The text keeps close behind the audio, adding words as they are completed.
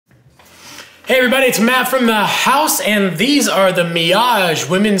Hey everybody, it's Matt from the house, and these are the Miage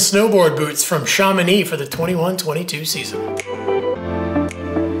women's snowboard boots from Chamonix for the 21-22 season.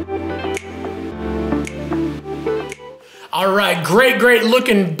 All right, great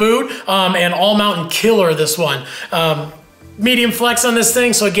looking boot, and all mountain killer this one. Medium flex on this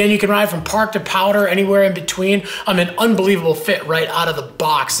thing, so again, you can ride from park to powder, anywhere in between. An unbelievable fit right out of the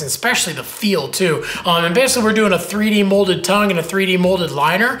box, and especially the feel too. And basically we're doing a 3D molded tongue and a 3D molded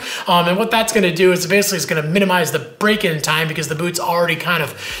liner. And what that's gonna do is basically it's gonna minimize the break-in time because the boot's already kind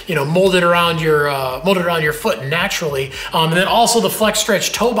of, you know, molded around your foot naturally. And then also the flex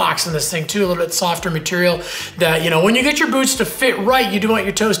stretch toe box in this thing too, a little bit softer material that, you know, when you get your boots to fit right, you do want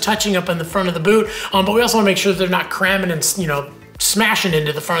your toes touching up in the front of the boot. But we also wanna make sure that they're not cramming and, you know, smashing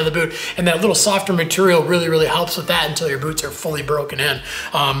into the front of the boot, and that little softer material really helps with that until your boots are fully broken in.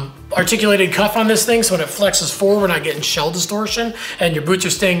 Articulated cuff on this thing, so when it flexes forward, we're not getting shell distortion, and your boots are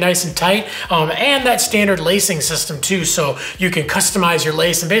staying nice and tight. And that standard lacing system too, so you can customize your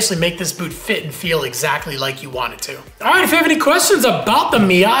lace and basically make this boot fit and feel exactly like you want it to. All right, if you have any questions about the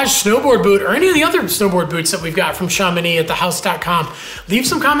Miage snowboard boot or any of the other snowboard boots that we've got from Chamonix at thehouse.com, leave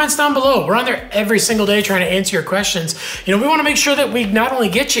some comments down below. We're on there every single day trying to answer your questions. You know, we want to make sure that we not only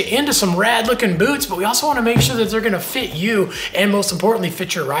get you into some rad looking boots, but we also want to make sure that they're going to fit you and most importantly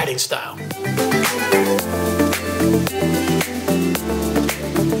fit your riding style.